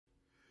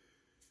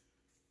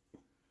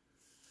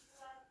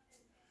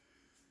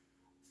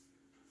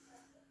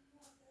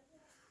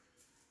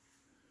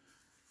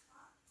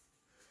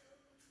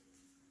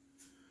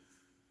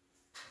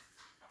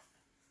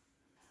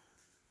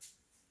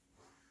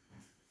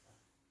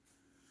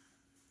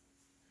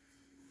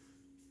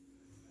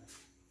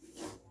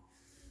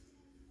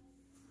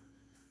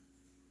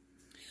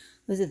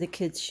Those are the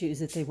kids' shoes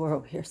that they wore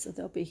over here, so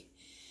they'll be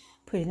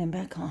putting them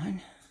back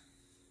on.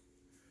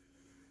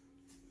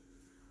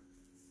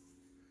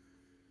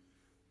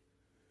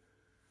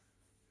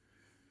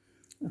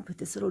 I'll put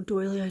this little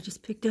doily I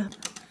just picked up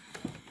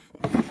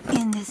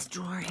in this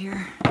drawer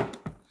here. I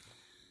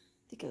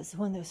think it was the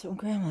one that was from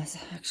Grandma's,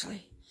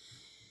 actually.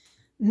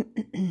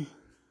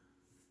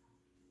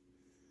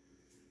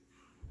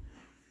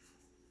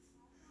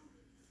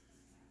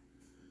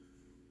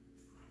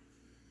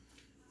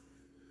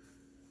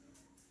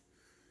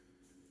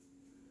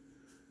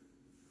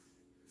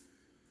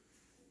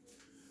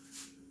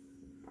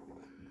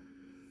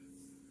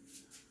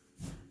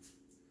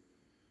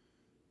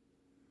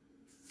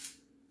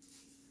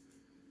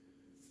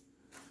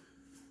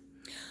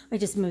 I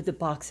just moved the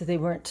box so they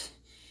weren't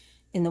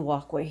in the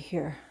walkway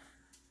here.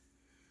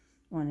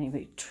 I don't want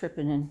anybody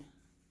tripping and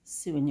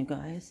suing you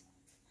guys.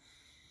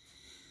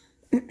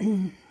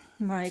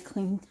 Mariah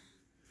cleaned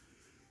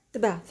the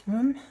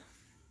bathroom.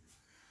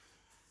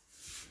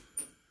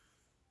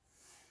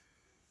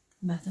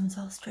 The bathroom's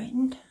all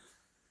straightened.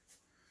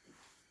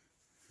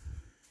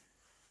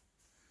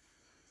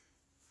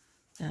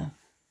 So,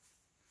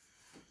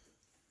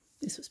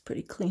 this was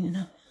pretty clean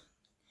enough.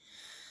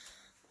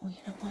 Oh, you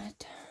know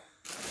what?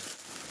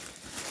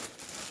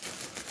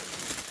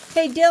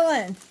 Hey,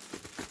 Dylan,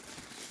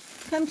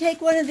 come take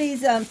one of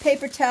these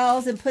paper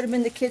towels and put them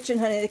in the kitchen,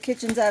 honey. The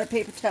kitchen's out of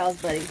paper towels,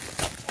 buddy.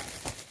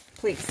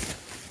 Please.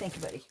 Thank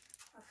you, buddy.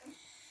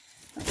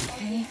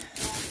 Okay.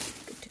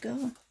 Good to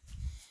go.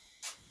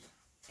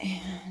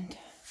 And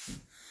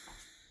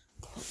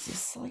close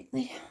this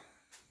slightly.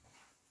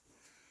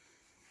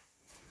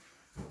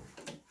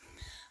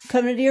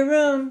 Coming to your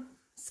room,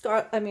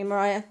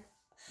 Mariah.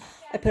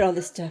 I put all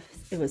this stuff.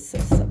 It was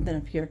something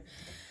up here.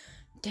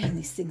 Dang,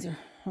 these things are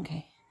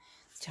okay.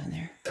 Down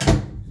there.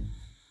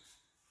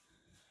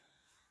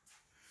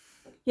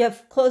 You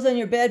have clothes on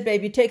your bed,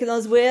 babe. You taking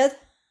those with?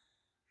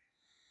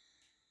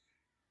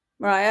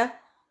 Mariah?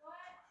 What?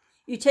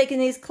 You taking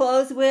these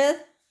clothes with?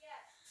 Yes.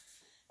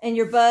 And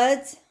your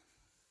buds?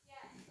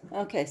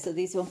 Yes. Okay, so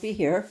these won't be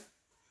here.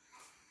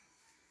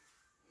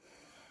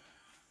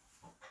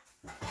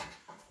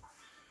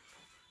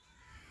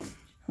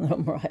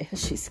 Little Mariah,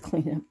 she's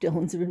cleaning up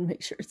Dylan's room,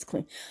 make sure it's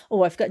clean.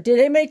 Oh, I forgot. Did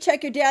anybody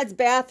check your dad's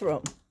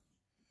bathroom?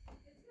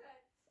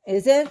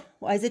 Is it?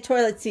 Why is the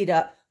toilet seat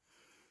up?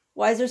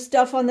 Why is there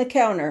stuff on the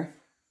counter?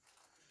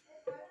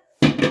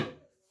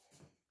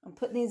 I'm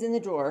putting these in the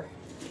drawer.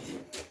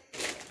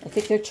 I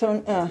think they're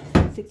I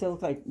think they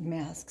look like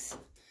masks.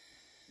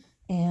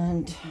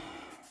 And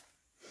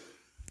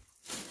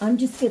I'm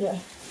just gonna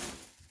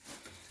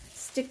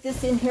stick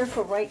this in here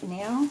for right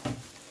now.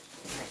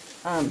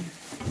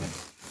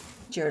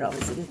 Jared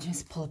always said,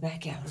 just pull it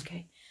back out,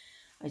 okay?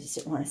 I just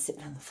didn't want to sit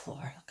on the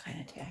floor. It looked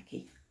kind of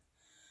tacky.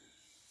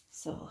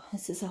 So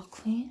this is all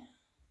clean.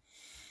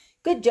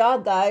 Good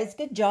job, guys.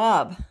 Good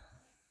job.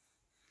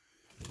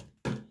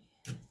 Put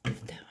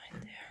that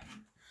right there.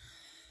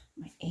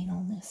 My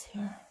analness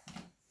here.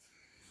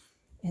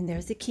 And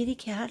there's a kitty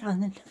cat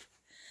on the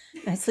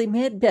nicely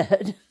made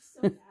bed.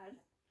 So bad.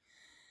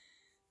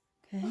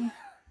 Okay.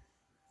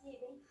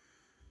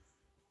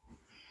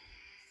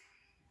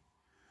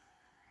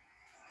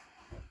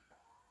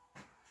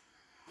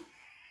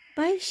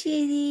 Bye,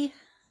 Shady.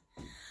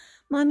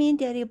 Mommy and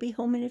Daddy will be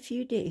home in a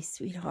few days,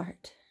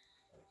 sweetheart.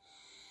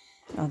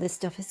 All this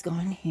stuff is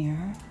gone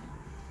here.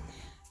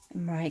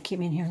 And Mariah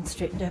came in here and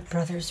straightened up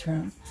Brother's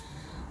room.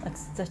 Like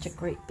such a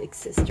great big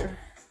sister.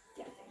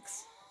 Yeah,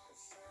 thanks.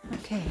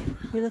 Okay,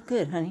 you look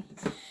good, honey.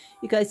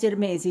 You guys did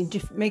amazing.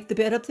 Did you make the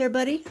bed up there,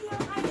 buddy?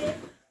 Yeah, I did.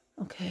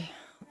 Okay,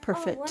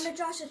 perfect. Oh, one of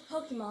Josh's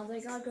Pokemons.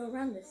 I gotta go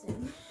around this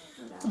thing.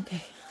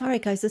 Okay, all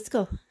right, guys, let's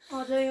go.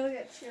 Oh, do you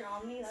get cheer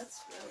on me?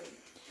 That's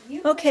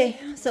scary. Okay,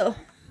 so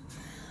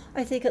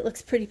I think it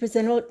looks pretty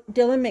presentable.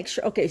 Dylan, make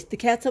sure. Okay, the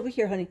cat's over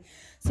here, honey.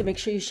 So make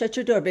sure you shut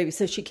your door, baby,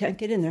 so she can't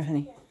get in there,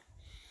 honey.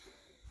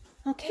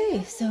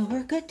 Okay, so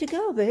we're good to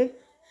go, babe.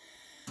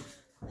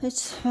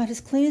 It's about as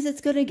clean as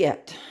it's gonna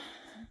get.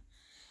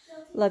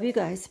 Love you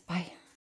guys. Bye.